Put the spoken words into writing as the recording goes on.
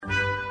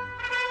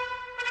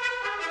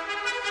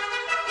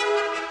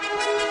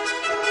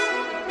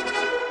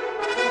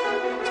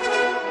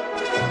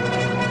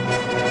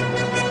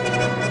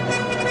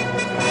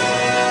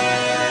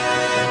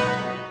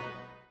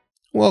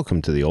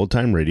Welcome to the Old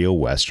Time Radio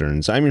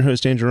Westerns. I'm your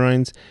host, Andrew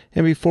Rhines,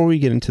 and before we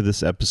get into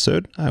this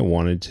episode, I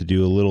wanted to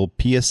do a little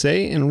PSA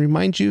and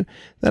remind you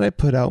that I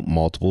put out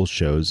multiple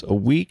shows a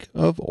week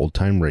of Old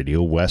Time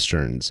Radio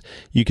Westerns.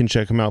 You can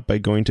check them out by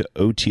going to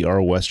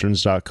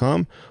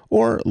otrwesterns.com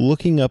or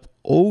looking up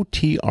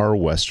OTR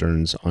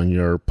Westerns on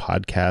your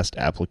podcast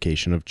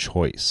application of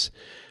choice.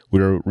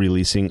 We're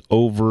releasing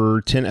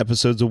over 10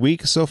 episodes a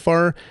week so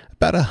far,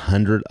 about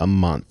 100 a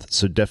month.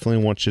 So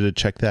definitely want you to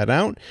check that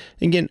out.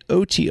 Again,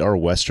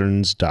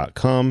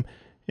 otrwesterns.com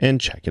and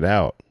check it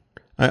out.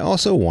 I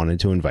also wanted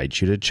to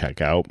invite you to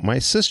check out my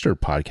sister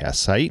podcast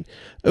site,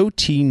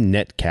 OT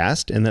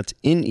Netcast, and that's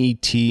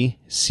Netcast.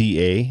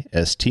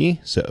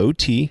 So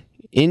OT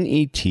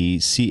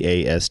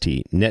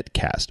Netcast,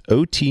 Netcast,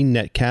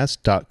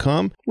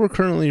 otnetcast.com. We're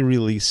currently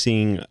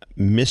releasing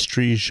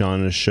mystery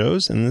genre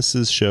shows, and this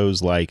is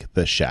shows like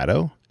The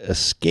Shadow,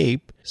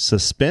 Escape,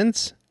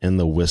 Suspense, and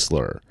The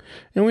Whistler.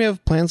 And we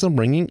have plans on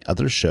bringing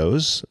other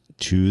shows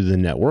to the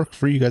network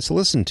for you guys to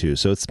listen to.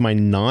 So it's my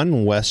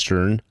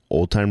non-Western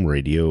old-time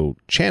radio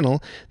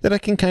channel that I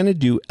can kind of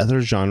do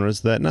other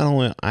genres that not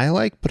only I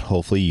like, but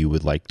hopefully you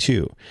would like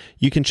too.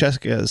 You can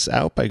check us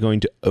out by going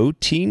to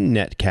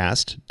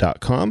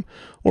otnetcast.com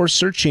or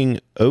searching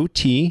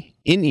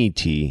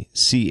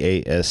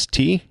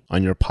OTNETCAST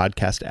on your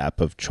podcast app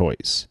of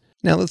choice.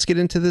 Now let's get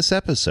into this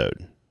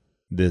episode.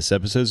 This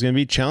episode is going to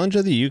be Challenge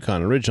of the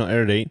Yukon. Original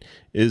air date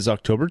is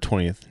October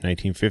 20th,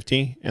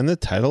 1950, and the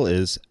title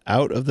is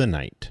Out of the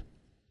Night.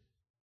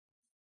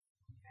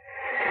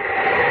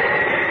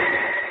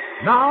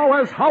 Now,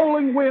 as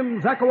howling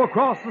winds echo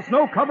across the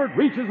snow-covered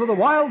reaches of the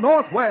wild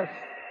Northwest,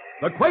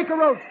 the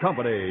Quaker Oats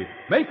Company,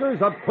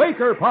 makers of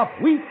Quaker Puff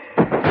Wheat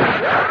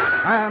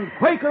and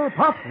Quaker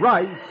Puff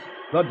Rice,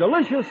 the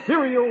delicious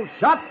cereal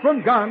shot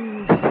from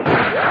guns,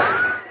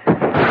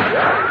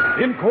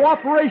 in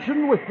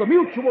cooperation with the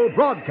Mutual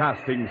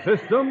Broadcasting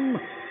System,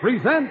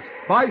 present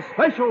by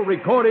special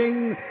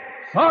recording,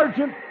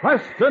 Sergeant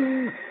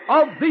Preston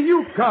of the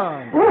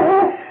Yukon.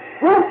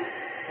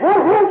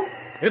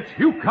 It's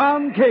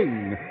Yukon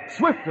King,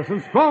 swiftest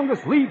and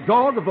strongest lead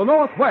dog of the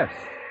Northwest,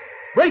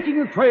 breaking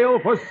the trail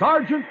for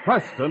Sergeant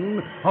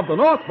Preston of the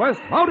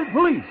Northwest Mounted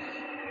Police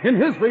in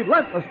his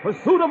relentless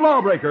pursuit of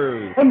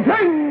lawbreakers. And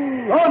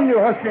King, on you,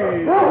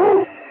 Husky!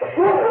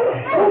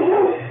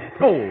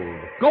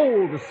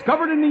 Gold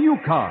discovered in the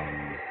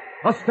Yukon.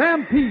 A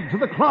stampede to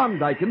the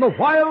Klondike in the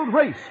wild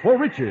race for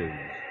riches.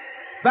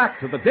 Back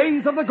to the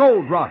days of the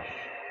gold rush.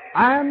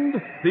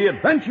 And the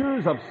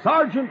adventures of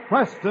Sergeant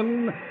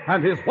Preston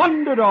and his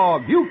wonder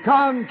dog,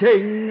 Yukon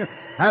King,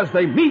 as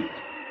they meet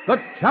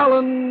the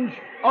challenge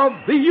of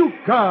the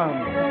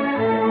Yukon.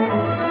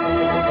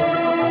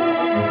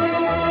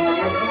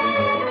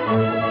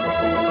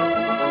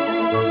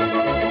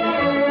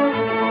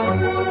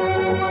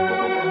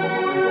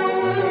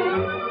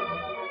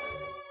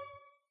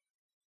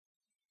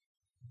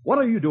 What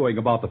are you doing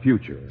about the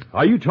future?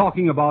 Are you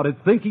talking about it,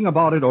 thinking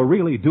about it, or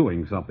really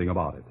doing something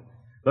about it?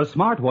 The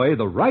smart way,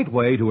 the right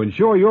way to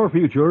ensure your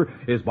future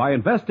is by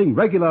investing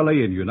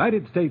regularly in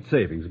United States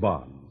savings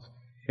bonds.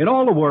 In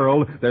all the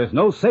world, there's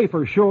no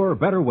safer, surer,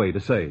 better way to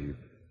save.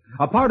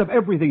 A part of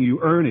everything you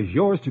earn is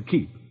yours to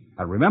keep.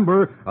 And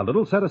remember, a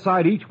little set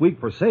aside each week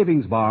for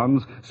savings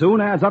bonds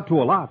soon adds up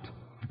to a lot.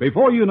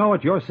 Before you know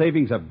it, your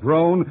savings have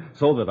grown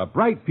so that a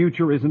bright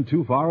future isn't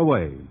too far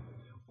away.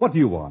 What do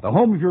you want? A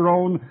home of your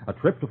own, a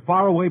trip to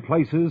faraway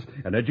places,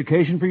 an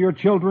education for your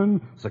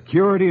children,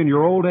 security in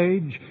your old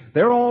age?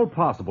 They're all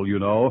possible, you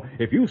know,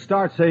 if you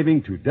start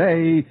saving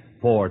today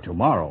for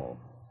tomorrow.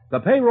 The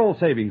payroll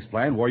savings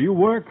plan where you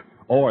work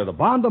or the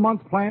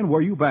bond-a-month plan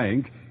where you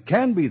bank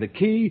can be the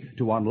key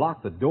to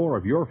unlock the door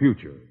of your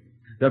future.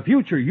 The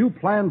future you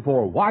plan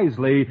for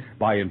wisely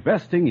by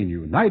investing in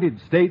United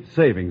States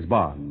savings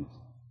bonds.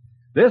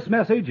 This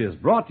message is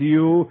brought to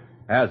you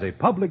as a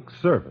public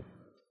service.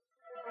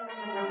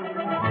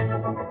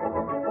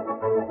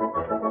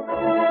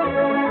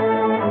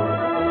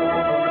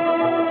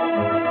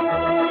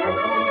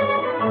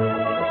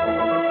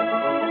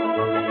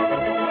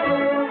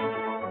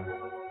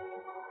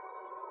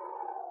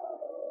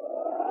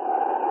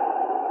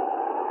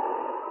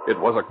 It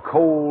was a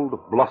cold,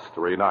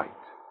 blustery night.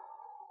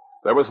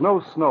 There was no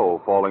snow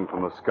falling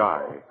from the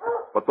sky,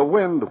 but the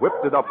wind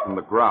whipped it up from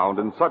the ground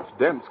in such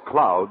dense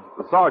clouds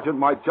the sergeant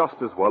might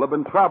just as well have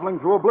been traveling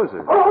through a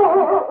blizzard.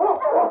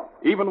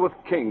 Even with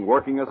King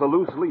working as a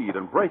loose lead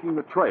and breaking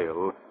the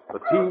trail, the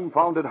team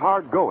found it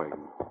hard going.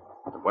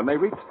 And when they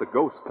reached the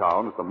ghost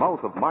town at the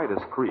mouth of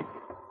Midas Creek,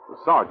 the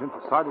sergeant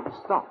decided to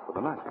stop for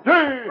the night.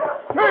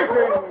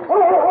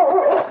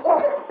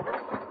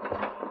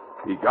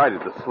 He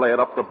guided the sled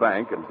up the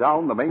bank and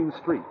down the main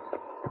street.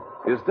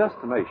 His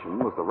destination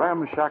was the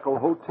ramshackle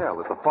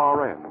hotel at the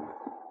far end,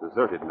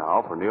 deserted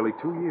now for nearly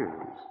 2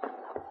 years.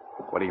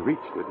 When he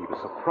reached it, he was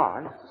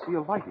surprised to see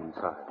a light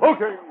inside.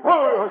 Okay.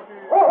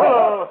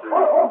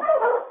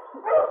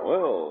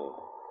 Well,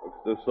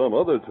 looks as if some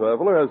other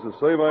traveler has the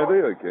same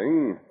idea,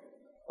 King.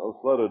 No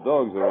sled of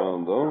dogs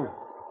around, though.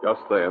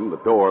 Just then,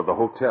 the door of the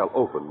hotel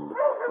opened,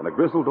 and a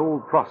grizzled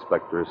old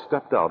prospector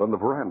stepped out on the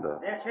veranda.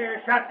 This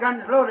here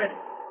shotgun's loaded.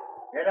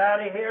 Get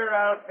out of here,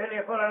 I'll fill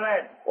you full of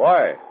lead.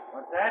 Why?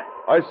 What's that?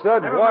 I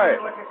said Never why.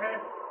 mind what you said.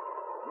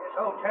 This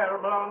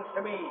hotel belongs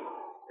to me.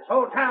 This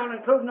whole town,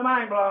 including the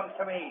mine, belongs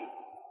to me.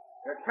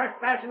 You're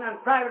trespassing on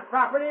private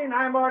property, and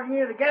I'm ordering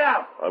you to get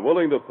out. I'm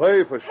willing to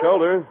pay for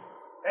shelter.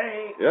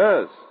 Hey,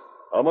 Yes.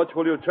 How much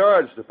will you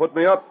charge to put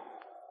me up?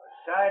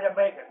 a side of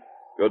bacon.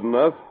 Good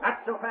enough. Not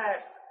so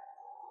fast.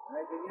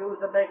 I can use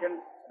the bacon,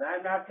 but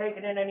I'm not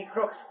taking in any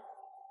crooks.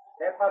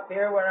 Step up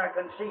here where I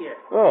can see you.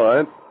 All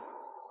right.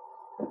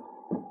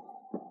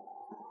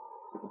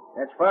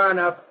 That's far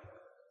enough.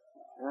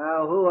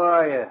 Now, who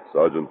are you?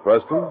 Sergeant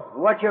Preston?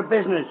 What's your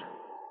business?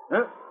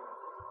 Huh?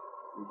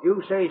 Did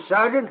you say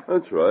sergeant?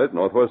 That's right.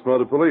 Northwest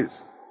Mounted Police.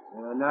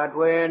 You're not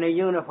wearing a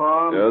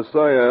uniform. Yes,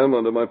 I am,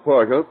 under my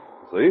parka.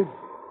 See?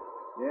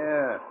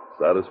 Yeah.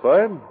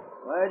 Satisfied?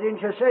 Why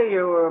didn't you say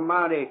you were a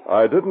Mountie?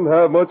 I didn't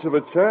have much of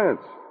a chance.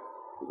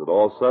 Is it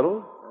all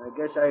settled? I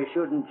guess I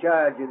shouldn't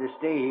charge you to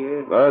stay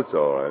here. That's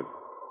all right.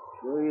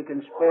 Sure you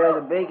can spare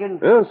the bacon?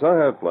 Yes, I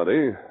have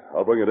plenty.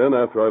 I'll bring it in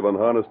after I've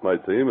unharnessed my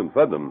team and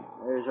fed them.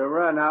 There's a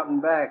run out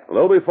and back.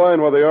 Well, they'll be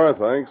fine where they are,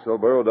 thanks. They'll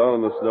burrow down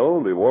in the snow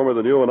and be warmer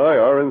than you and I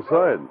are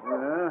inside.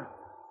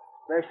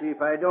 Especially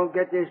if I don't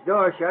get this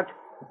door shut.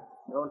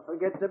 Don't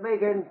forget the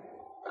bacon.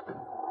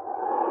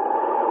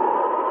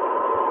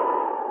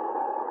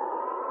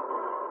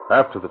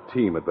 After the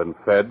team had been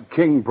fed,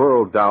 King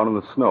burrowed down in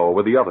the snow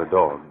with the other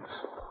dogs.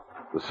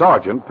 The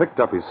sergeant picked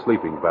up his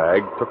sleeping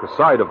bag, took a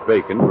side of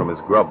bacon from his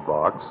grub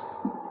box,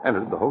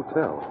 entered the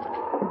hotel.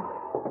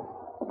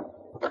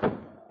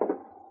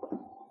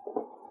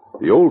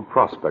 The old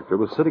prospector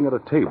was sitting at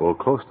a table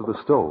close to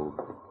the stove.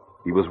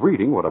 He was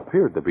reading what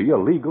appeared to be a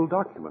legal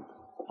document.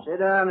 Sit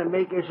down and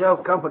make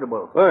yourself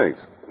comfortable. Thanks.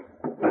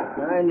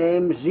 My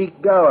name's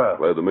Zeke Gower.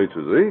 Glad to meet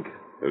you, Zeke.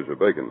 Here's your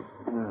bacon.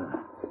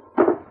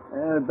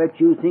 I'll bet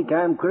you think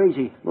I'm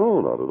crazy,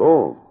 No, not at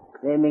all.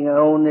 claiming I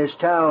own this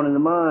town and the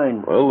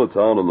mine. Well, the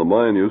town and the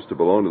mine used to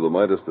belong to the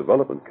Midas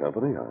Development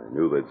Company. I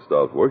knew they'd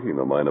stopped working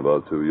the mine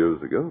about 2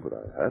 years ago, but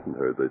I hadn't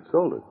heard they'd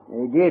sold it.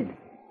 They did.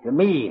 To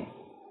me.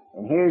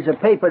 And here's a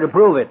paper to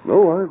prove it.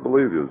 No, I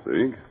believe you,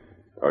 Zeke.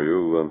 Are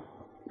you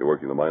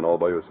working the mine all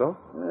by yourself?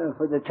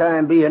 For the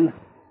time being.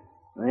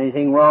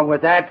 Anything wrong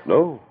with that?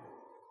 No.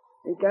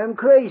 Think I'm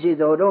crazy,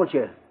 though, don't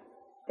you?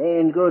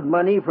 Paying good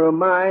money for a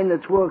mine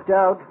that's worked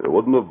out. You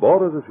wouldn't have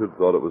bought it if you'd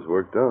thought it was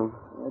worked out.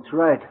 That's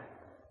right.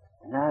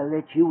 And I'll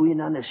let you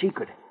in on a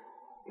secret.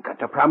 You got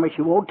to promise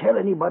you won't tell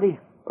anybody.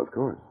 Of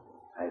course.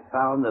 I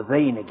found the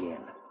vein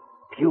again.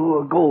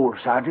 Pure gold,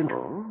 Sergeant.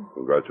 Oh,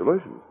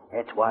 congratulations.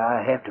 That's why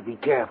I have to be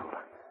careful.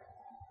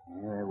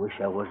 I wish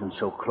I wasn't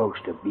so close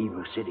to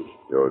Beaver City.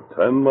 You're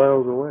 10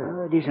 miles away.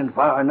 It isn't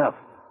far enough.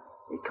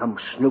 They come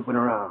snooping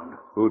around.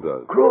 Who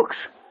does? Crooks.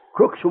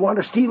 Crooks who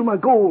want to steal my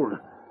gold.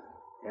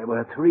 There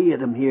were 3 of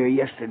them here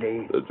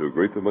yesterday. Did you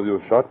greet them with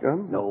your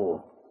shotgun?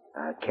 No.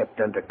 I kept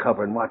under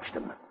cover and watched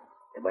them.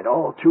 They went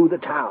all through the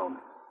town.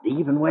 They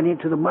even went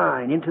into the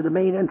mine, into the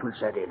main entrance,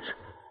 that is.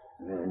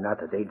 Not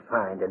that they'd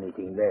find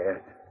anything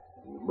there.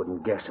 You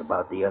wouldn't guess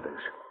about the others.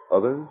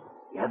 Others?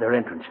 The other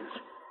entrances.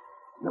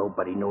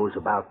 Nobody knows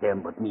about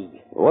them but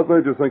me. What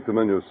made you think the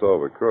men you saw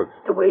were crooks?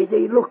 The way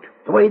they looked,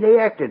 the way they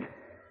acted.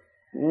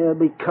 They'll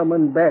be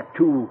coming back,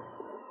 too.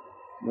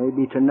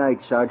 Maybe tonight,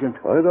 Sergeant.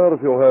 I doubt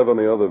if you'll have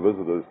any other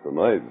visitors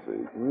tonight,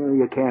 Zeke. Well,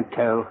 you can't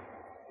tell.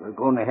 We're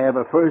going to have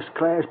a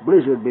first-class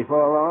blizzard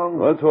before long.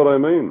 That's what I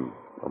mean.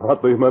 There'll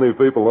not be many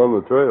people on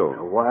the trail.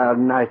 A wild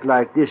night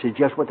like this is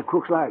just what the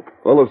crooks like.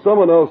 Well, if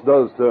someone else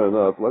does turn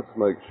up, let's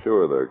make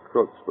sure they're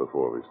crooks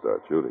before we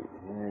start shooting.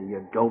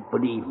 You don't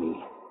believe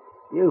me.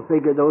 You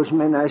figure those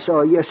men I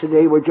saw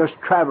yesterday were just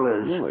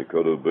travelers. Well, they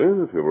could have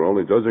been if you were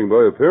only judging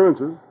by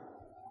appearances.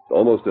 It's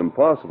almost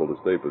impossible to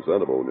stay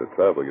presentable when you're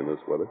traveling in this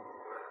weather.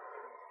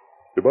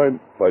 Do you mind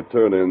if I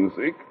turn in,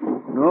 Zeke?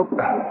 Nope.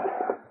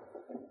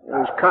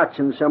 There's cots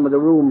in some of the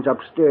rooms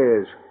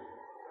upstairs.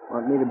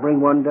 Want me to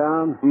bring one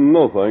down?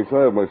 No, thanks.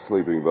 I have my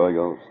sleeping bag.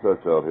 I'll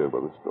stretch out here by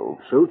the stove.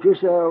 Suit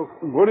yourself.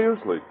 Where do you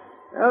sleep?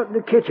 Out in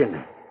the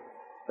kitchen.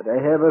 But I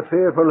have a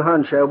fearful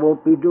hunch I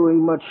won't be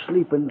doing much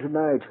sleeping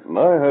tonight. And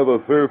I have a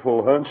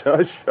fearful hunch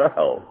I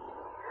shall.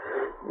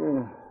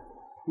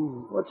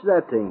 What's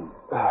that thing?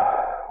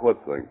 What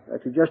thing?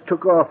 That you just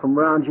took off from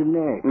round your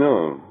neck.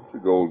 No,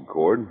 it's a gold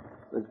cord.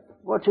 But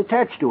what's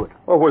attached to it?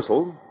 A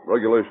whistle.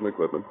 Regulation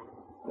equipment.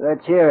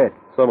 Let's hear it.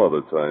 Some other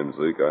time,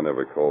 Zeke, I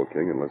never call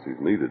King unless he's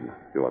needed.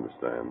 You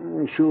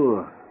understand?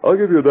 Sure. I'll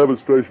give you a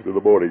demonstration in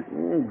the morning.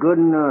 Good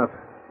enough.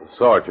 The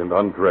sergeant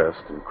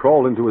undressed and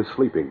crawled into his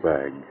sleeping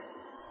bag.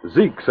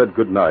 Zeke said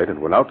good night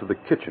and went out to the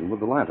kitchen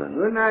with the lantern.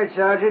 Good night,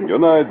 Sergeant. Good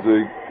night,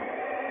 Zeke.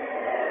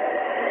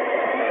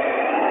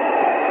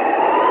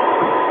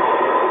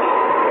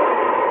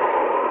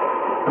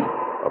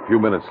 A few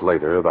minutes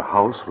later, the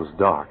house was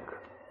dark,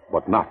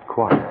 but not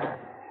quiet.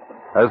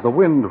 As the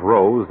wind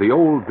rose, the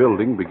old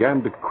building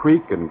began to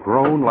creak and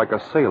groan like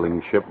a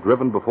sailing ship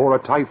driven before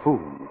a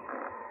typhoon.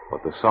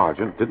 But the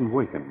sergeant didn't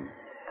waken.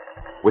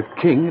 With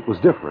King, it was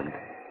different.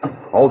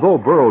 Although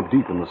burrowed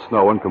deep in the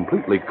snow and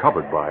completely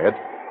covered by it,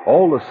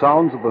 all the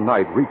sounds of the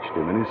night reached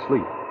him in his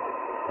sleep.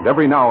 And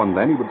every now and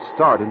then he would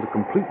start into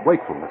complete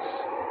wakefulness.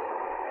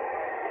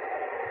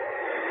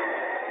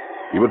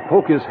 He would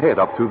poke his head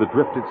up through the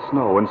drifted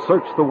snow and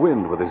search the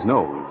wind with his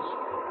nose.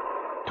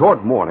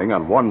 Toward morning,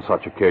 on one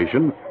such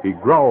occasion,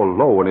 he'd growl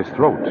low in his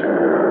throat.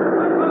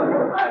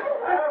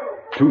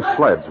 2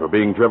 sleds were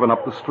being driven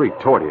up the street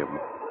toward him.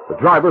 The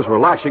drivers were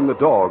lashing the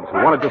dogs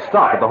who wanted to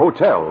stop at the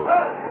hotel.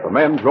 The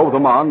men drove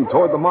them on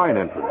toward the mine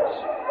entrance.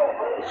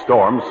 The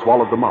storm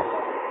swallowed them up,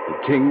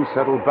 and King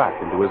settled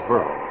back into his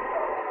burrow.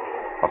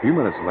 A few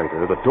minutes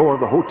later, the door of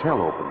the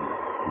hotel opened,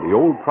 and the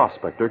old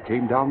prospector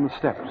came down the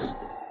steps.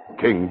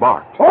 King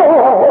barked. Be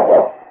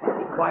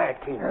quiet,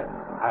 King.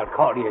 I'll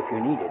call you if you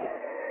need it.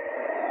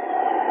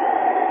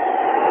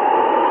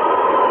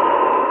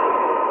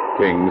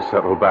 King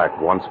settled back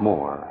once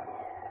more.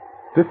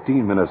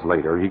 15 minutes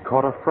later, he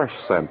caught a fresh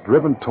scent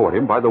driven toward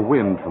him by the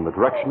wind from the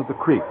direction of the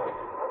creek.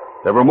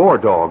 There were more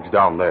dogs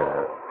down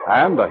there,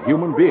 and a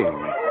human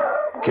being.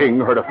 King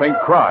heard a faint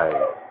cry.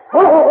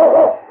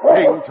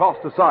 King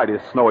tossed aside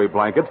his snowy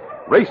blanket,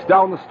 raced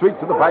down the street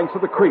to the banks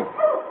of the creek.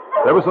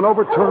 There was an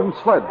overturned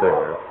sled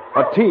there,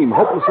 a team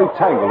hopelessly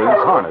tangled in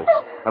its harness,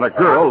 and a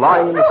girl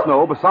lying in the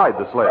snow beside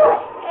the sled.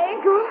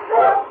 Ankle.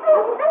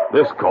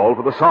 This called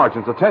for the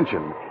sergeant's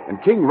attention,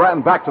 and King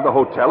ran back to the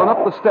hotel and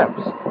up the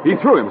steps. He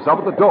threw himself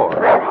at the door.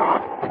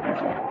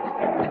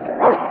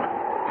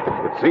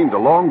 It seemed a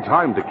long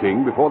time to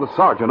King before the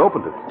sergeant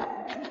opened it.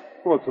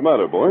 What's the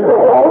matter, boy?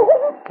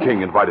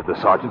 King invited the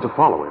sergeant to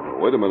follow him.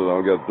 Wait a minute,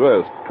 I'll get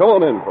dressed. Come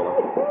on in, fella.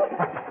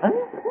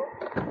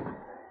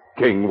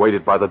 King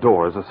waited by the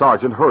door as the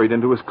sergeant hurried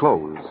into his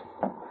clothes.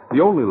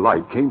 The only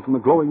light came from the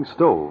glowing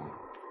stove,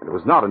 and it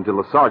was not until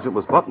the sergeant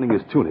was buttoning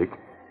his tunic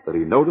that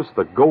he noticed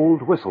the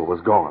gold whistle was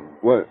gone.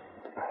 Where?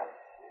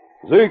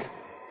 Zeke?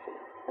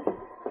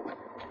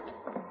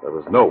 There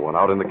was no one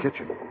out in the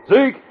kitchen.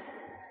 Zeke?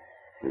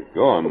 He's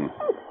gone.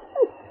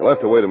 You'll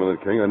have to wait a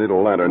minute, King. I need a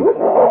lantern.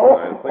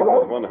 I think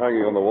there's one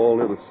hanging on the wall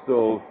near the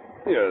stove.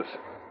 Yes.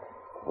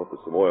 Hope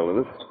there's some oil in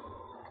it.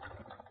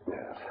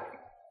 Yes.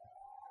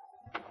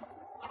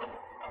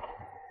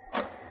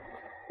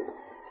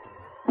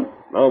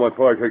 Now, my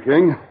Parker,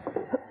 King.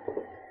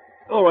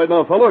 All right,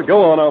 now, fella,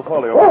 go on. I'll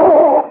follow you.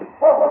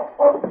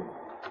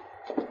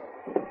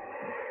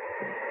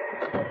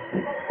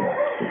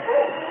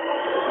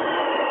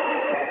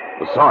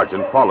 The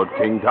sergeant followed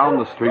King down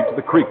the street to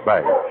the creek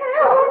bank.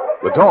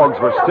 The dogs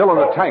were still in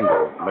a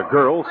tangle, and the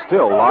girl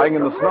still lying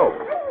in the snow.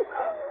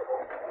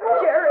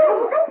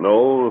 Jerry.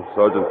 No,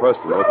 Sergeant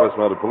Preston, Northwest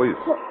Mounted Police.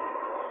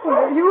 Why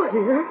are you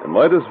here? In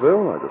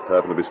Midas,ville? I just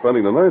happened to be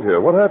spending the night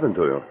here. What happened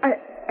to you? I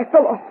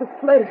fell off the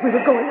sled as we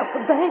were going up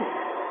the bank.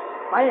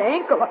 My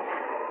ankle.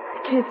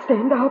 I can't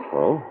stand up.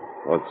 Well,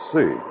 let's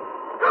see.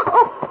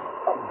 Oh.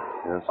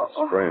 Yes, it's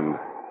sprained.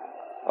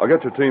 I'll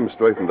get your team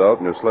straightened out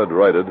and your sled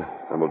righted,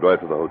 and we'll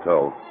drive to the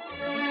hotel.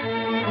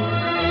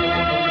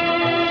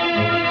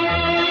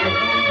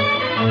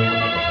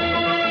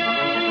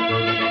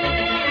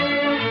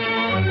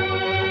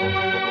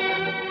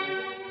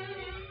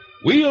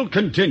 We'll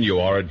continue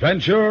our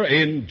adventure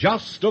in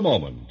just a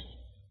moment.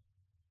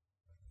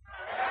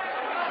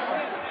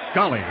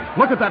 Golly,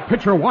 look at that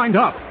pitcher wind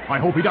up. I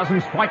hope he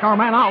doesn't strike our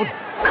man out.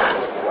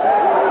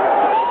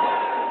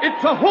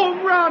 It's a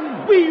home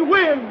run! We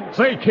win!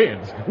 Say,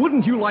 kids,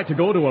 wouldn't you like to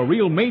go to a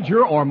real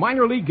major or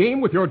minor league game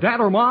with your dad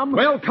or mom?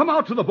 Well, come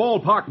out to the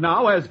ballpark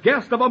now as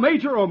guest of a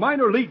major or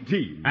minor league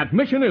team.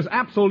 Admission is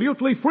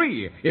absolutely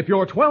free if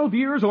you're 12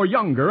 years or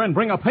younger and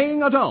bring a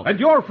paying adult. And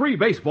your free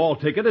baseball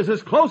ticket is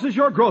as close as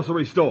your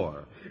grocery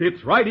store.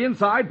 It's right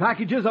inside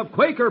packages of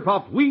Quaker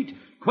Puffed wheat,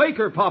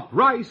 Quaker Puffed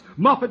rice,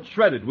 Muffet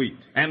shredded wheat.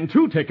 And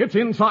 2 tickets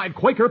inside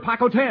Quaker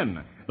Pack-O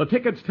 10. The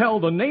tickets tell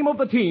the name of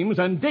the teams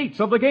and dates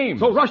of the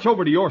games. So rush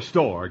over to your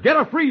store. Get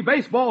a free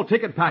baseball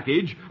ticket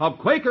package of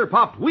Quaker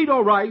Puffed wheat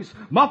or rice,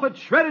 Muffet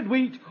shredded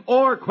wheat,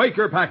 or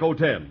Quaker Pack-O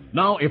 10.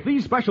 Now, if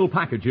these special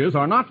packages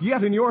are not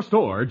yet in your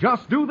store,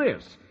 just do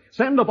this.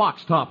 Send a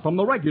box top from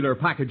the regular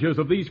packages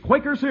of these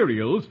Quaker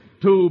cereals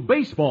to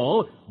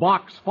Baseball,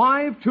 Box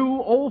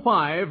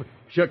 5205,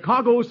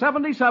 Chicago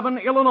 77,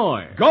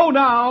 Illinois. Go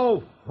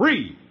now,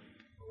 free.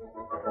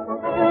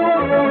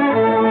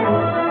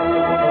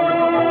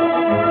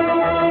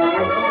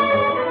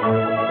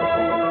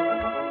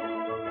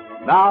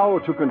 Now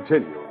to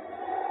continue.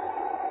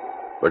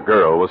 The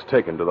girl was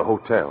taken to the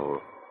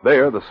hotel.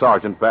 There, the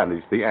sergeant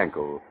bandaged the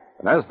ankle,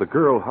 and as the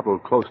girl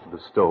huddled close to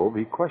the stove,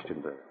 he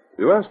questioned her.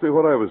 You asked me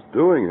what I was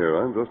doing here.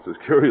 I'm just as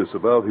curious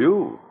about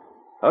you.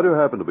 How do you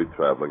happen to be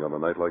traveling on a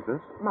night like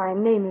this? My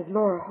name is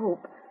Laura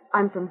Hope.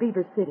 I'm from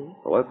Beaver City.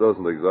 Well, that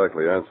doesn't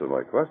exactly answer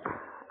my question.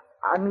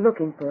 I'm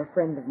looking for a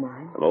friend of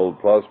mine. An old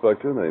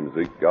prospector named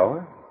Zeke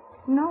Gower?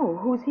 No,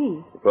 who's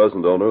he? The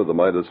present owner of the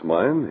Midas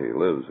mine. He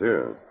lives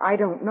here. I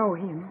don't know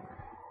him.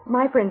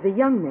 My friend's a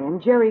young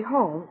man, Jerry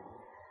Hall.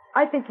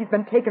 I think he's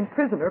been taken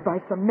prisoner by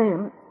some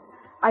men.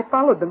 I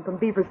followed them from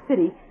Beaver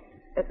City.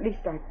 At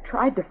least I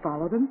tried to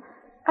follow them.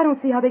 I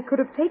don't see how they could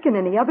have taken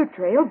any other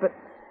trail, but,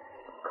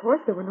 of course,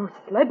 there were no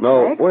sled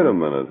Now, tracks. wait a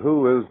minute.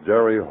 Who is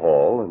Jerry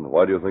Hall, and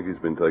why do you think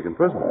he's been taken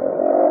prisoner?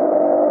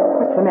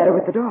 What's the matter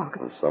with the dog?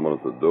 There's someone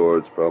at the door.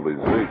 It's probably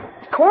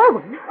Zeke.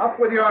 Corwin! Up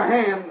with your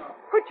hand.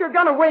 Put your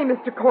gun away,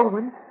 Mr.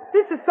 Corwin.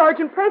 This is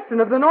Sergeant Preston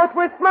of the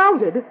Northwest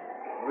Mounted.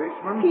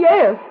 Policeman?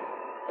 Yes.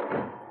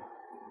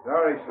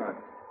 Sorry, son.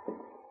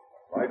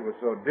 Light was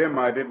so dim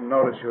I didn't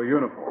notice your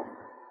uniform.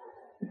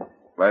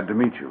 Glad to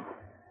meet you.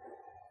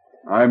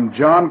 I'm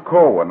John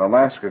Corwin,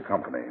 Alaska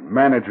Company,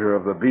 manager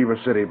of the Beaver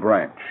City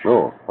branch.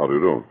 Oh, how do you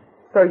do?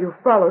 So you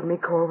followed me,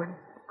 Corwin.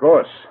 Of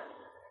course.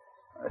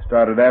 I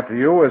started after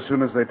you as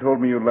soon as they told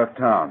me you'd left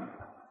town.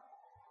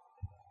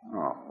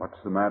 Oh, what's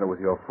the matter with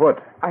your foot?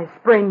 I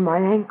sprained my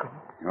ankle.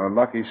 You're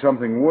lucky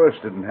something worse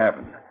didn't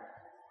happen.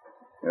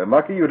 You're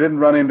lucky you didn't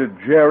run into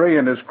Jerry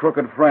and his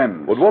crooked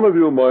friends. Would one of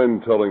you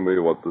mind telling me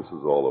what this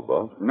is all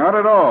about? Not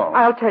at all.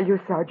 I'll tell you,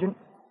 Sergeant.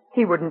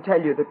 He wouldn't tell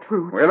you the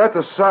truth. We'll let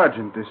the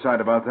sergeant decide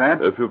about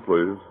that. If you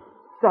please.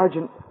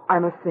 Sergeant,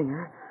 I'm a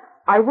singer.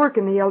 I work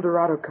in the El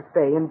Dorado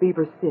Cafe in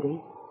Beaver City.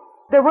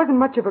 There wasn't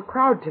much of a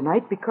crowd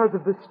tonight because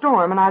of the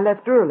storm, and I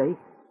left early.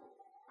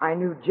 I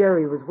knew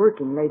Jerry was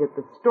working late at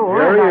the store.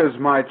 Jerry is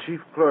my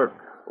chief clerk.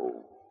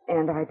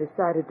 And I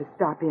decided to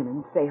stop in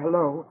and say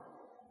hello.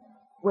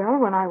 Well,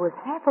 when I was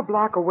half a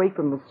block away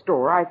from the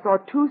store, I saw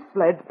two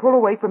sleds pull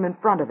away from in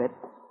front of it.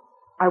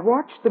 I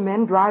watched the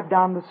men drive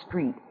down the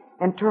street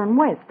and turn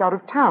west out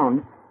of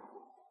town.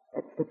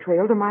 That's the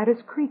trail to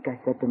Midas Creek, I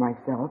said to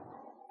myself.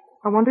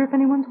 I wonder if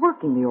anyone's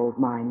working the old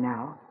mine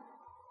now.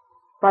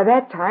 By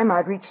that time,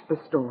 I'd reached the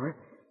store.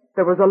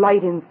 There was a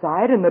light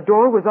inside, and the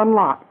door was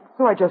unlocked,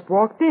 so I just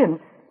walked in.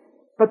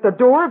 But the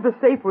door of the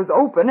safe was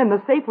open, and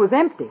the safe was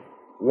empty.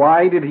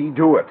 Why did he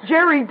do it?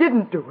 Jerry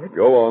didn't do it.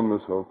 Go on,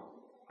 Miss Hope.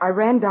 I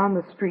ran down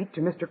the street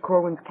to Mr.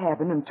 Corwin's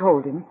cabin and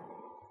told him.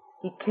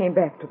 He came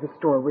back to the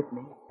store with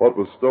me. What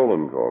was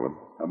stolen, Corwin?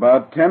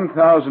 About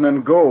 10,000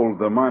 in gold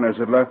the miners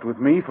had left with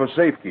me for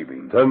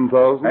safekeeping.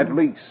 10,000? At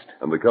least.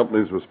 And the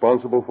company's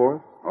responsible for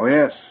it? Oh,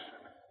 yes.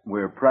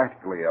 We're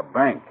practically a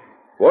bank.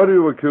 Why do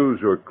you accuse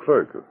your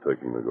clerk of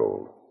taking the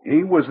gold?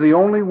 He was the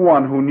only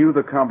one who knew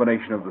the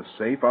combination of the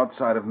safe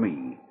outside of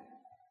me.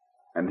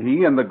 And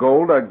he and the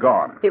gold are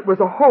gone. It was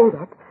a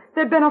holdup.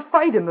 There'd been a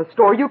fight in the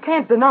store. You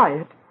can't deny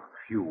it.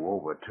 A few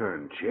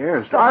overturned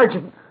chairs.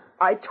 Sergeant,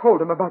 I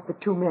told him about the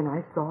two men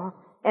I saw,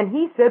 and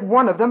he said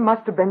one of them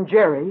must have been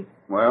Jerry.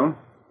 Well?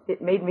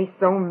 It made me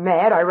so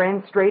mad I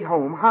ran straight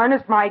home,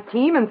 harnessed my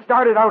team, and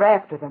started out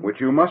after them.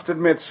 Which you must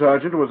admit,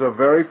 Sergeant, was a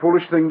very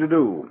foolish thing to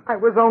do. I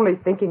was only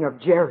thinking of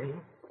Jerry.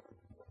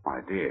 My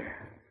dear,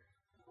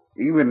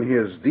 even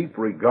his deep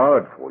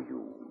regard for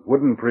you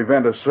wouldn't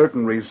prevent a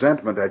certain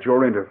resentment at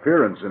your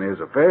interference in his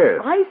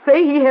affairs. I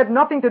say he had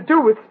nothing to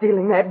do with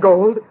stealing that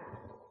gold.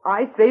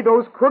 I say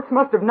those crooks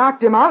must have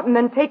knocked him out and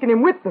then taken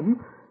him with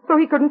them, so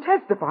he couldn't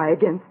testify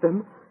against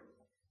them.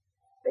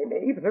 They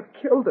may even have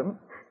killed him.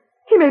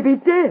 He may be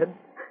dead.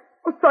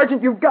 Oh,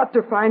 Sergeant, you've got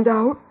to find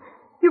out.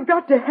 You've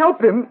got to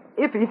help him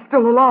if he's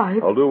still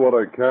alive. I'll do what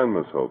I can,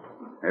 Miss Hope.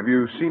 Have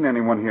you seen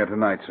anyone here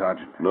tonight,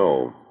 Sergeant?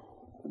 No.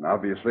 And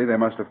obviously they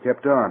must have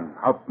kept on,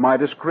 up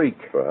Midas Creek.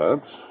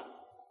 Perhaps.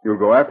 You'll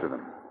go after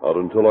them. Not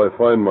until I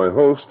find my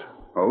host.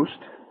 Host?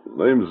 His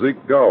name's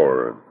Zeke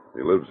Gower.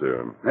 He lives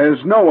here.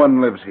 There's no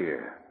one lives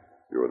here.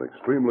 You're an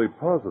extremely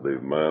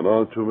positive man,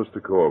 aren't you,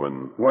 Mr.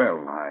 Corwin?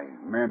 Well, I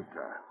meant,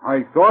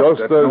 I thought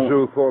Just that as no...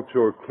 you thought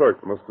your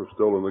clerk must have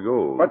stolen the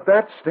gold. But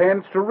that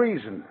stands to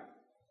reason.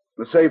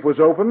 The safe was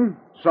open.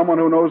 Someone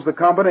who knows the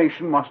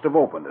combination must have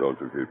opened it. Don't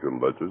you keep your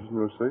ledgers in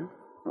your safe?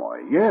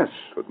 Why, yes.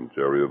 Couldn't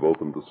Jerry have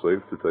opened the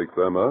safe to take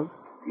them out?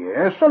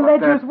 Yes, The but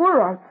ledgers that...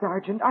 were out,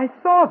 Sergeant. I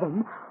saw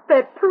them.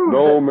 That proves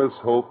No, that... Miss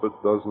Hope, it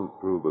doesn't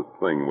prove a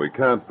thing. We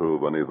can't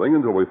prove anything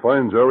until we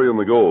find Jerry and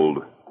the gold.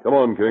 Come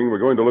on, King. We're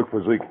going to look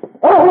for Zeke.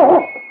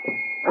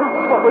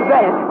 What was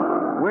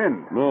that?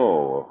 Wind.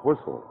 No, a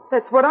whistle.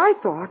 That's what I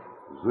thought.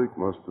 Zeke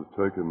must have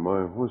taken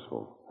my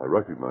whistle. I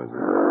recognize it.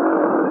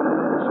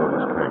 And so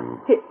does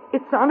King.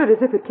 It sounded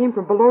as if it came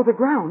from below the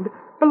ground,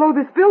 below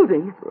this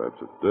building. Perhaps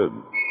it did.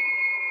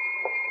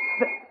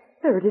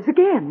 There it is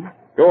again.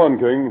 Go on,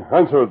 King.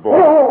 Answer it, boy.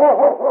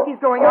 He's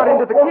going out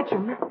into the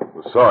kitchen.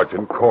 The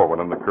sergeant, Corwin,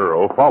 and the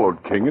girl followed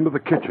King into the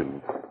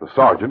kitchen, the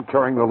sergeant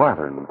carrying the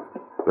lantern.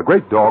 The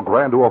great dog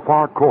ran to a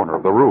far corner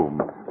of the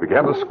room,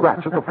 began to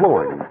scratch at the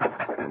flooring.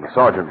 When the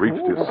sergeant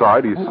reached his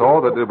side, he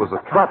saw that it was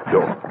a trap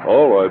door.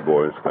 All right,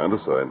 boys. Stand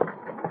aside.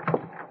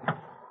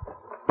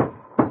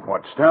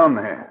 What's down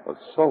there? A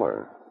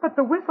cellar. But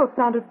the whistle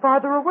sounded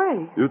farther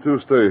away. You two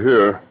stay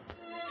here.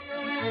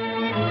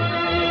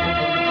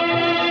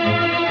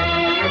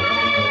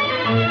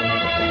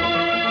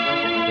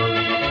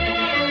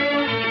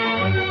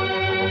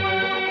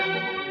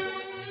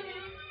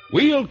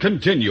 We'll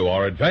continue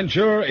our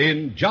adventure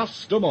in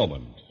just a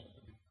moment.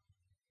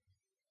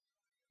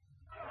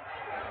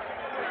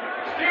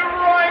 Steer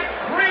right,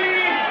 3,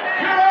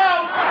 you're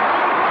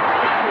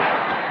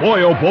out!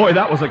 Boy, oh boy,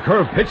 that was a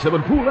curved pitch that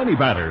would fool any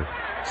batter.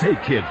 Say,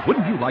 kids,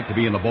 wouldn't you like to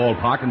be in the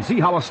ballpark and see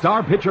how a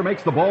star pitcher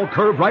makes the ball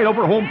curve right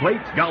over home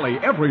plate? Golly,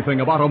 everything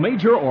about a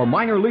major or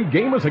minor league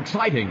game is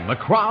exciting. The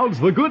crowds,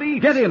 the good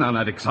eats. Get in on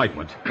that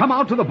excitement. Come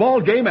out to the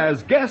ball game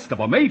as guest of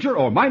a major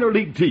or minor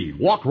league team.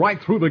 Walk right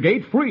through the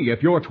gate free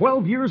if you're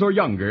 12 years or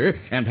younger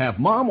and have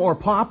mom or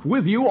pop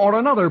with you or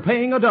another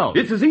paying adult.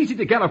 It's as easy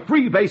to get a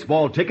free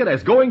baseball ticket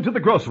as going to the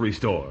grocery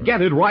store.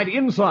 Get it right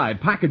inside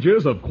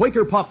packages of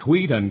Quaker puffed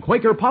wheat and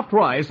Quaker puffed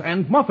rice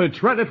and Muffet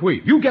shredded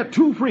wheat. You get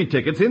 2 free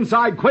tickets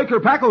inside Quaker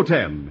Paco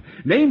 10.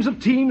 Names of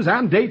teams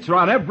and dates are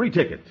on every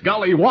ticket.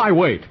 Golly, why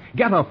wait?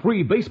 Get a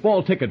free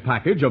baseball ticket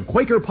package of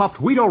Quaker puffed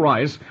wheat or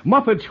rice,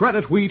 Muffet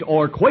shredded wheat,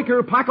 or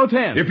Quaker Paco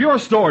 10. If your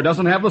store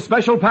doesn't have the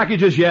special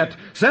packages yet,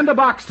 send a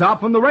box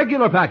top from the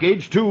regular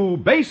package to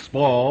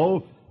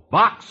Baseball,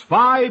 Box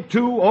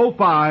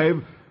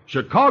 5205,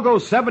 Chicago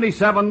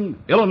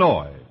 77,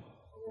 Illinois.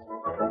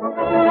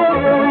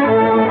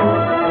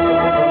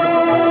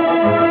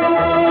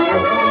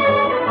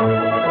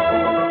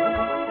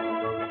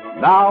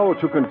 Now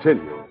to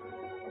continue.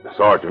 The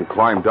sergeant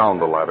climbed down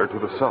the ladder to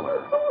the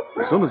cellar.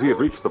 As soon as he had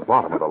reached the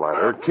bottom of the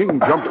ladder, King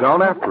jumped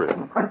down after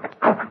him.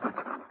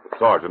 The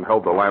sergeant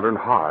held the lantern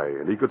high,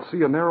 and he could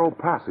see a narrow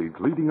passage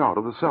leading out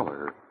of the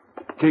cellar.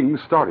 King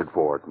started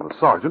for it, and the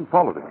sergeant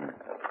followed him.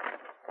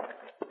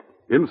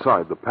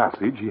 Inside the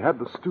passage, he had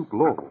to stoop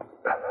low.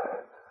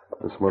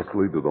 This must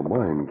lead to the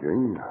mine,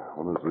 King.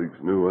 One of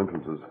Zeke's new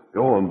entrances.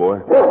 Go on, boy.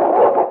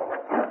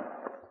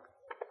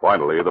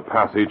 Finally, the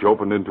passage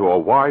opened into a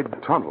wide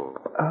tunnel.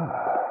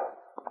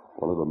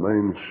 One of the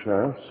main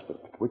shafts, but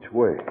which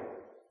way?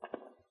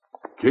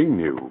 King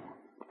knew.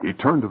 He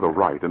turned to the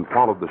right and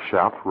followed the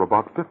shaft for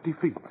about 50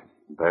 feet,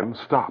 then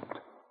stopped.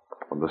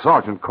 When the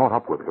sergeant caught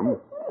up with him,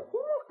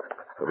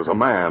 there was a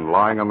man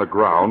lying on the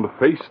ground,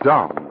 face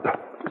down.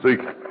 Zeke.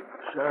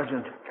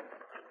 Sergeant,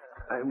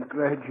 I'm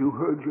glad you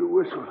heard your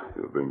whistle.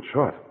 You've been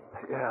shot.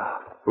 Yeah.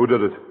 Who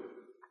did it?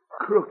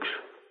 Crooks.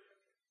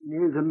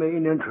 Near the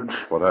main entrance.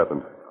 What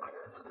happened?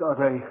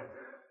 Thought I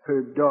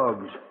heard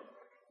dogs.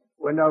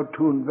 Went out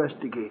to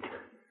investigate.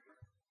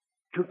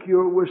 Took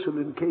your whistle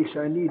in case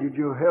I needed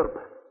your help.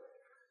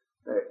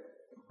 I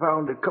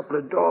found a couple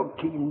of dog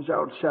teams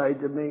outside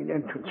the main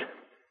entrance.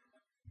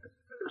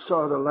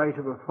 Saw the light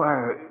of a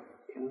fire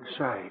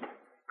inside.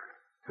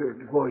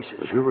 Heard voices.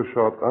 But you were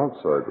shot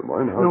outside the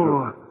mine.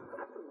 No,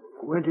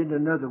 went in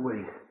another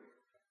way.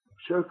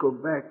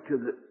 Circled back to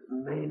the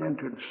main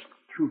entrance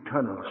through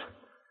tunnels.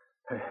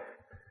 I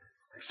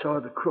saw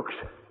the crooks.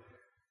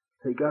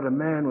 They got a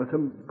man with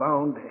them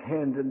bound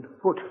hand and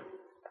foot.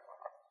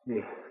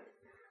 They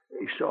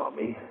saw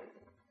me.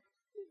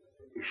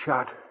 They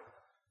shot.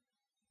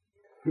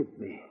 Hit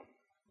me.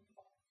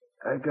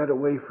 I got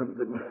away from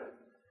them.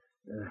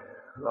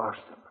 Lost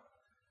them.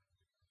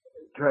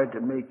 Tried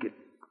to make it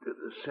to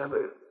the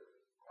cellar.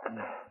 And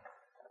I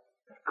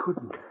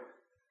couldn't.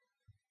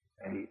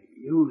 I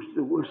used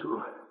the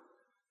whistle.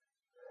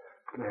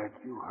 Glad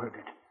you heard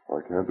it.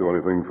 I can't do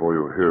anything for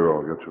you here.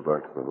 I'll get you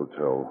back to the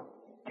hotel.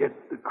 Get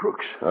the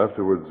crooks.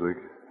 Afterwards,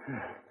 Zeke.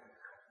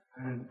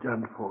 I'm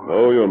done for.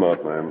 No, you're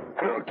not, man.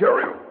 I'll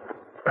carry you.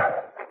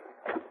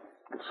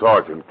 The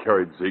sergeant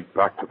carried Zeke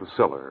back to the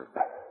cellar.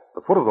 At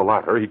the foot of the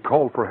ladder, he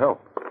called for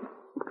help.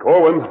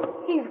 Corwin.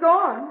 He's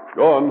gone.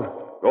 Gone.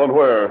 Gone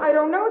where? I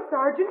don't know,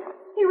 Sergeant.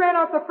 He ran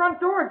out the front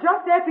door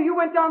just after you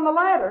went down the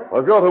ladder.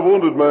 I've got a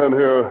wounded man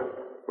here.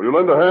 Will you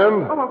lend a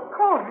hand? Oh, of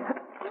course.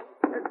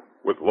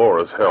 With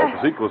Laura's help,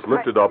 Zeke was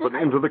lifted up and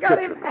into the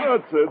kitchen.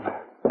 That's it.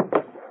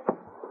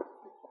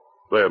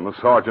 Then the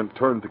sergeant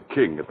turned to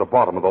King at the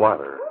bottom of the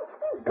ladder.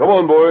 Come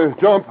on, boy.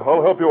 Jump.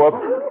 I'll help you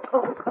up.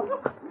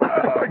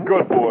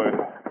 Good boy.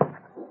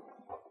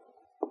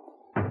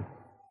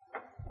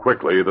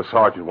 Quickly, the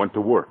sergeant went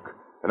to work.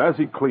 And as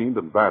he cleaned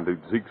and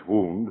bandaged Zeke's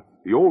wound,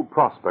 the old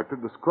prospector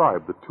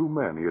described the 2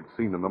 men he had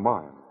seen in the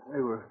mine.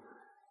 They were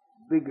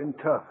big and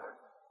tough.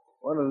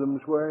 One of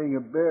them's wearing a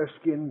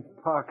bearskin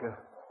parka.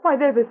 Why,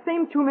 they're the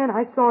same 2 men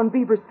I saw in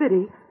Beaver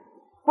City.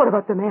 What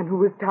about the man who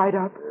was tied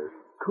up?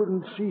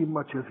 Couldn't see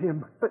much of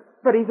him.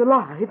 But he's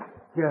alive.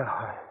 Yeah,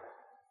 I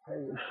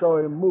saw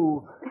him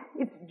move.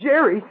 It's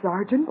Jerry,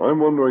 Sergeant. I'm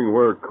wondering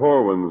where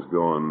Corwin's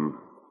gone.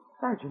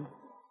 Sergeant,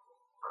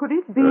 could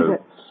it be It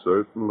that...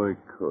 certainly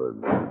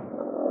could.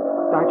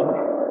 Sergeant,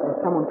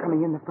 there's someone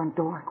coming in the front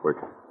door. Quick,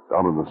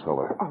 down in the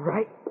cellar. All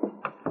right.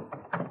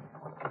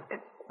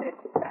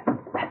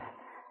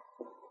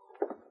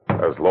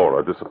 As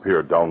Laura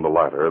disappeared down the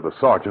ladder, the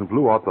sergeant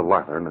blew out the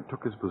lantern and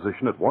took his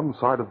position at one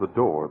side of the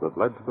door that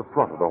led to the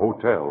front of the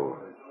hotel.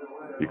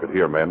 He could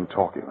hear men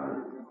talking.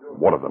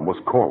 One of them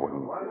was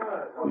Corwin.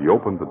 He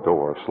opened the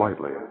door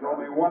slightly. There's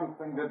only one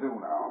thing to do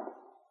now.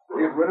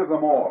 Get rid of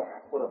them all.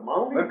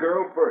 The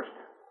girl first.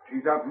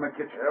 She's out in the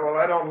kitchen. Yeah, well,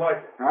 I don't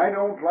like it. I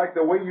don't like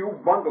the way you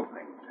bungle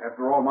things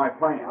after all my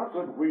plans. How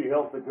could we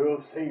help the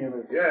girl singing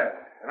it? Yeah.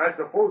 And I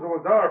suppose it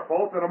was our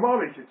fault that a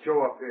Molly should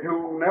show up here.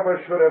 You never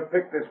should have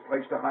picked this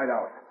place to hide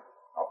out.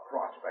 A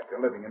prospector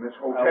living in this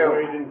hotel. Well,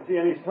 we didn't see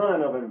any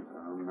sign of him.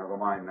 Never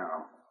mind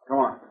now. Come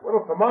on. What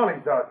if the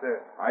Molly's out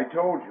there? I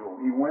told you,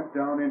 he went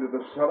down into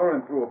the cellar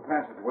and through a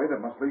passageway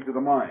that must lead to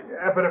the mine.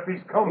 Yeah, but if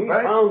he's come He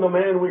back... found the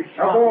man we Of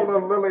shot. all the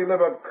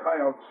lily-livered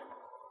coyotes,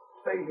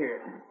 stay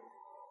here.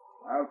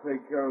 I'll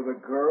take care of the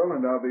girl,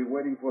 and I'll be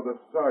waiting for the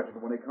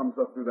sergeant when he comes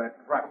up through that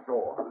trap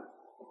door.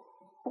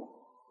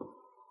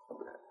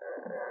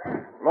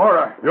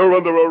 Laura, you're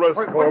under arrest,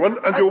 Corwin,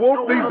 and you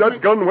won't leave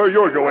that gun where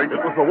you're going. It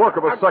was the work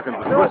of a second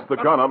to twist the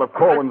gun out of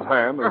Corwin's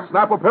hand and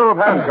snap a pair of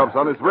handcuffs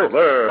on his wrist.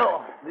 There.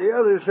 The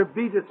others have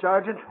beat it,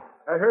 Sergeant.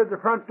 I heard the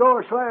front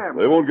door slam.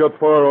 They won't get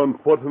far on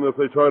foot, and if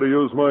they try to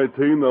use my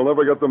team, they'll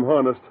never get them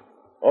harnessed.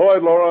 All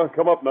right, Laura,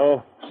 come up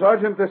now.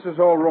 Sergeant, this is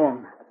all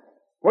wrong.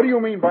 What do you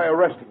mean by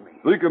arresting me?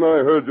 Zeke and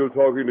I heard you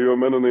talking to your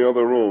men in the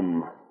other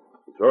room.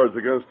 The charge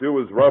against you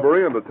is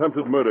robbery and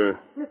attempted murder.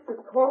 Mr.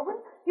 Corwin,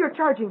 you're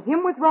charging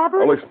him with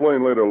robbery? I'll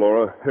explain later,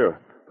 Laura.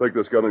 Here, take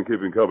this gun and keep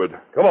him covered.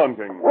 Come on,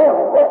 King.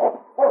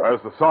 As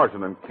the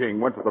sergeant and King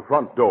went to the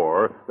front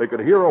door, they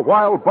could hear a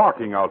wild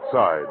barking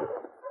outside.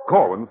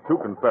 Corwin's two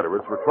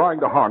Confederates were trying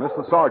to harness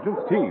the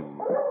sergeant's team.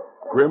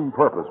 Grim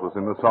purpose was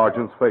in the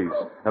sergeant's face,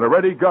 and a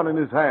ready gun in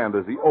his hand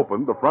as he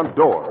opened the front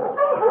door.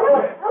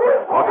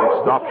 Bucky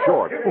stopped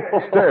short,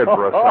 stared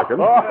for a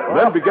second, and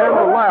then began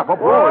to laugh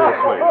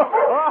uproariously.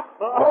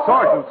 The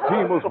sergeant's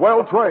team was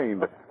well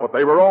trained, but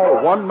they were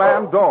all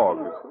one-man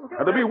dogs.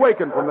 And to be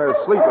wakened from their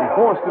sleep and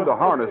forced into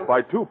harness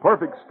by two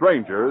perfect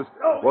strangers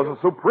was a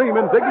supreme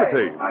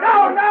indignity.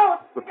 No!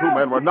 The two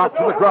men were knocked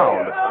to the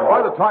ground, and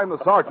by the time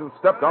the sergeant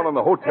stepped out on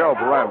the hotel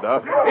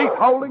veranda, 8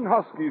 howling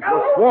huskies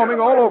were swarming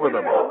all over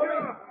them.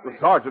 The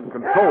sergeant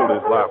controlled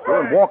his laughter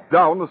and walked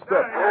down the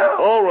steps.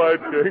 All right,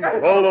 King.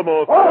 Hold them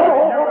off.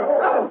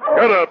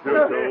 Get up, you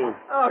two.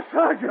 Oh,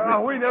 Sergeant.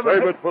 we never...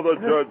 Save it for the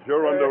judge.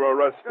 You're under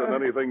arrest, and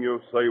anything you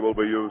say will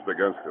be used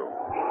against you.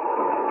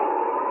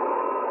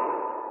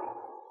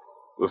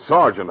 The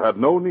sergeant had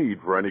no need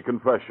for any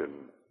confession.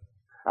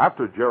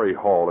 After Jerry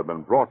Hall had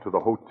been brought to the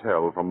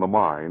hotel from the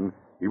mine,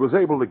 he was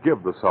able to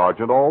give the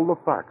sergeant all the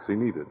facts he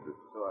needed.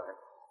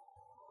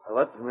 I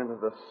let them into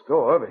the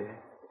store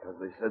because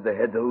they said they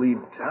had to leave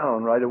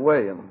town right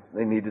away and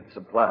they needed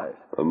supplies.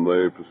 And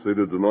they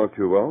proceeded to knock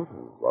you out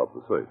and rob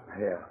the safe.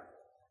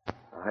 Yeah.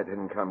 I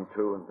didn't come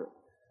to until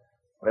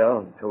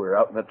we were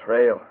out in the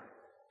trail.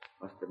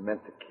 Must have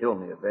meant to kill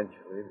me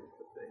eventually,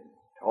 but they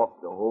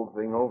talked the whole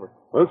thing over.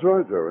 That's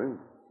right, Jerry. It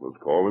was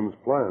Corwin's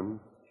plan.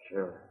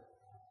 Sure.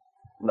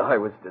 And I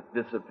was to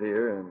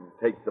disappear and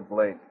take the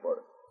blame for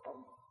it.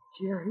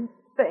 Jerry,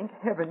 thank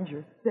heavens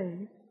you're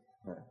safe.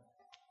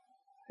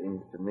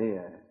 Seems to me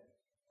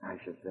I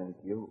should thank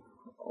you.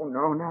 Oh,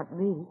 no, not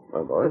me.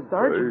 And The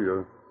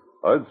sergeant.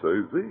 I'd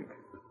say Zeke.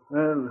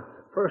 Well,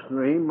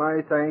 personally,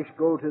 my thanks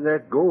go to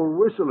that gold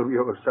whistle of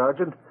yours,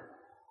 Sergeant.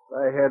 If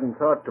I hadn't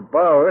thought to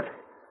borrow it,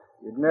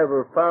 you'd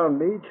never found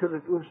me till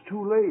it was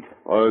too late.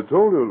 I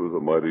told you it was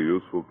a mighty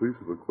useful piece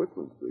of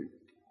equipment, Zeke.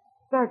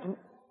 Sergeant,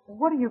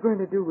 what are you going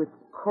to do with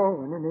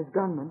Corwin and his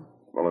gunmen?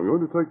 Well, I'm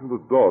going to take them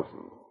to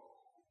Dawson.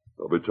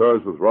 They'll be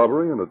charged with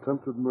robbery and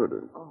attempted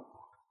murder. Oh.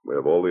 We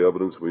have all the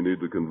evidence we need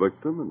to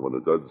convict them, and when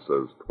the judge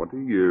says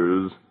 20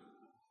 years,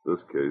 this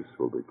case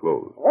will be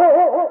closed.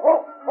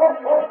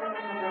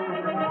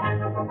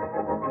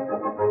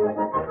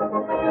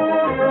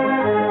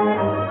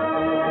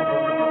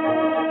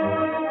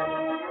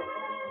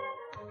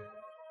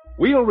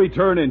 We'll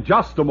return in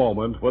just a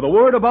moment with a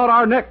word about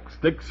our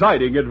next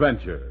exciting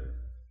adventure.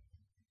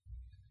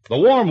 The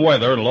warm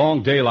weather and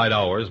long daylight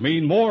hours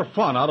mean more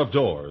fun out of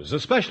doors,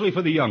 especially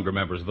for the younger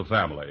members of the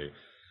family.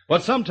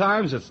 But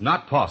sometimes it's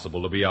not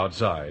possible to be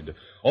outside,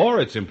 or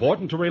it's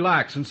important to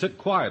relax and sit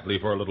quietly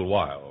for a little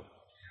while.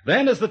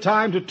 Then is the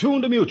time to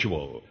tune to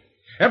Mutual.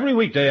 Every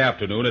weekday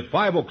afternoon at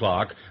 5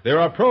 o'clock, there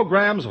are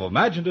programs of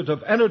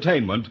imaginative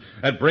entertainment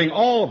that bring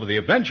all of the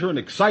adventure and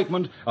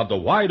excitement of the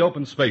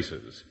wide-open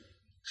spaces.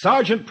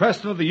 Sergeant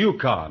Preston of the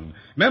Yukon,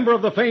 member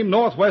of the famed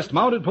Northwest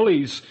Mounted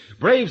Police,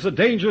 braves the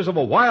dangers of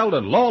a wild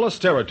and lawless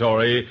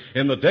territory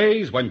in the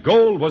days when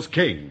gold was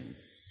king.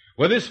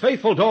 With his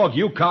faithful dog,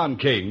 Yukon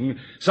King,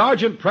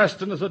 Sergeant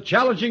Preston is a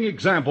challenging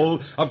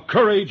example of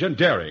courage and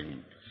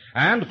daring.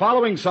 And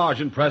following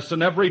Sergeant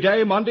Preston every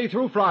day, Monday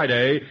through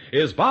Friday,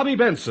 is Bobby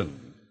Benson.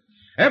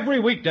 Every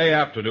weekday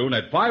afternoon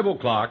at 5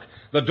 o'clock,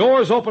 the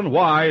doors open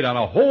wide on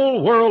a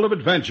whole world of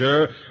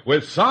adventure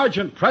with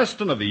Sergeant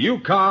Preston of the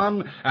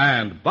Yukon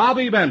and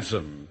Bobby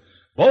Benson,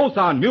 both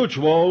on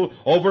Mutual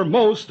over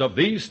most of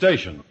these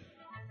stations.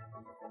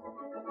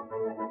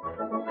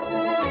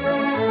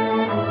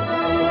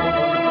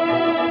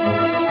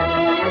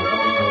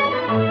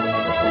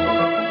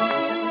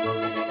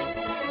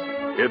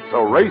 It's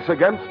a race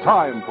against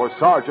time for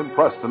Sergeant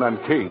Preston and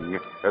King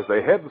as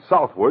they head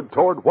southward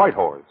toward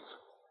Whitehorse.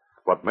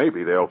 But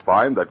maybe they'll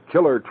find that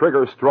Killer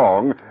Trigger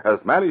Strong has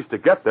managed to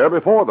get there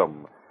before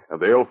them, and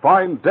they'll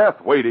find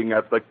death waiting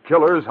at the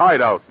killer's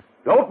hideout.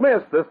 Don't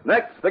miss this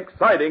next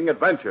exciting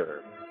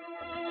adventure.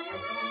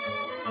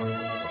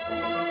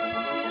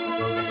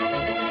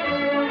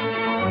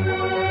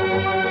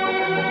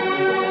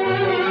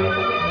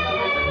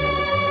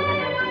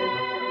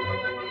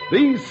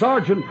 These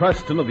Sergeant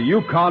Preston of the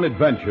Yukon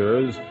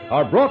adventures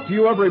are brought to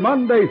you every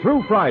Monday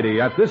through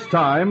Friday at this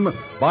time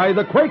by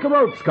the Quaker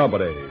Oats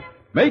Company,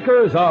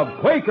 makers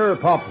of Quaker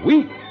Puff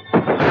Wheat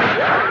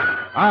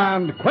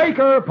and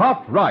Quaker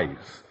Puff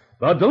Rice,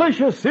 the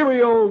delicious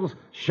cereals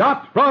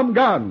shot from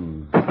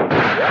guns.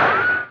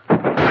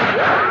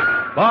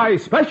 By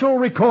special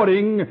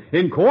recording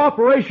in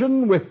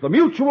cooperation with the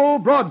Mutual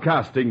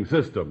Broadcasting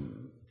System.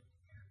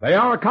 They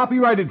are a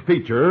copyrighted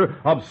feature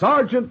of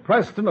Sergeant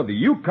Preston of the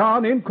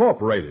Yukon,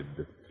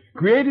 Incorporated.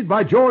 Created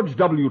by George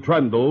W.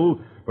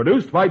 Trendle,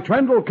 produced by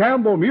Trendle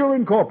Campbell Muir,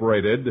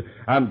 Incorporated,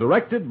 and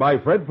directed by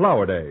Fred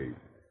Flowerday.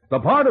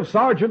 The part of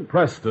Sergeant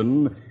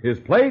Preston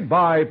is played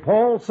by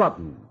Paul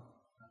Sutton.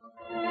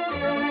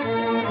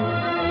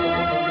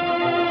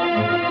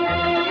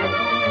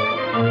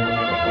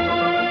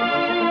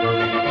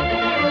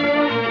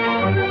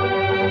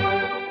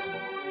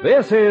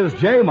 This is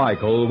J.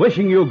 Michael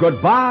wishing you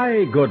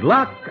goodbye, good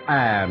luck,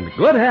 and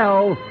good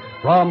health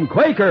from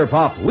Quaker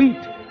Puff Wheat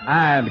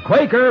and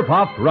Quaker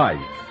Puff Rice.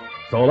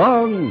 So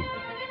long.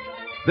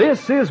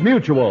 This is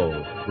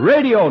Mutual,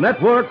 Radio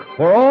Network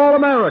for all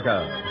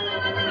America.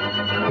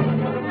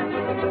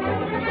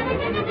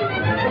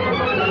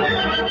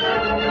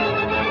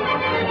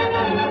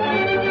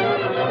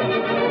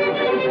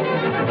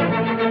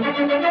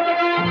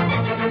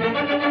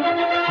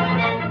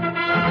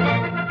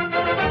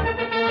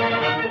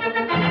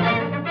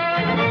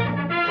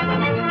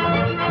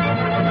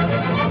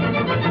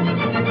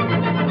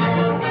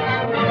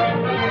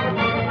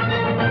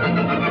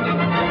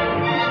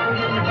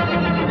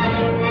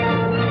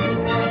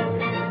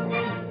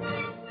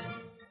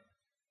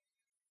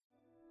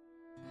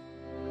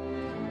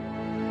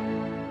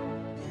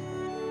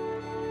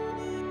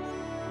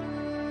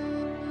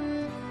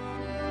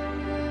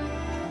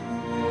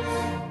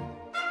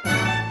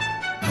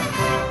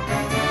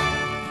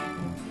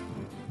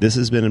 This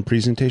has been a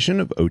presentation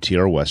of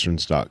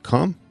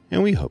OTRWesterns.com,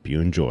 and we hope you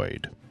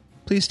enjoyed.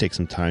 Please take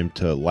some time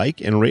to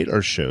like and rate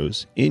our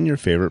shows in your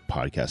favorite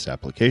podcast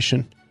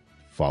application.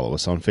 Follow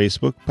us on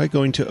Facebook by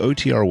going to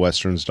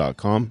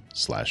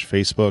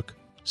OTRWesterns.com/Facebook.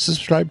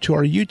 Subscribe to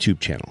our YouTube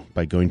channel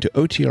by going to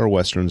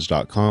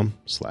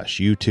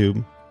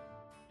OTRWesterns.com/YouTube.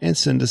 And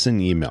send us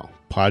an email,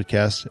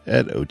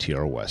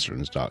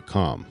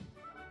 podcast@OTRWesterns.com.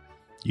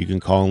 You can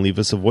call and leave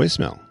us a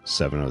voicemail,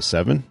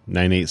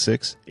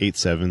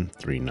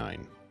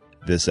 707-986-8739.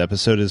 This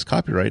episode is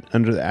copyright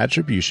under the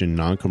Attribution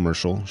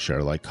Non-Commercial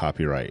Share-alike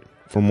copyright.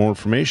 For more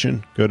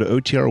information, go to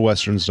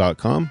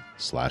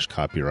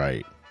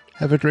OTRWesterns.com/copyright.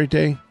 Have a great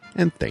day,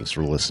 and thanks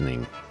for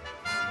listening.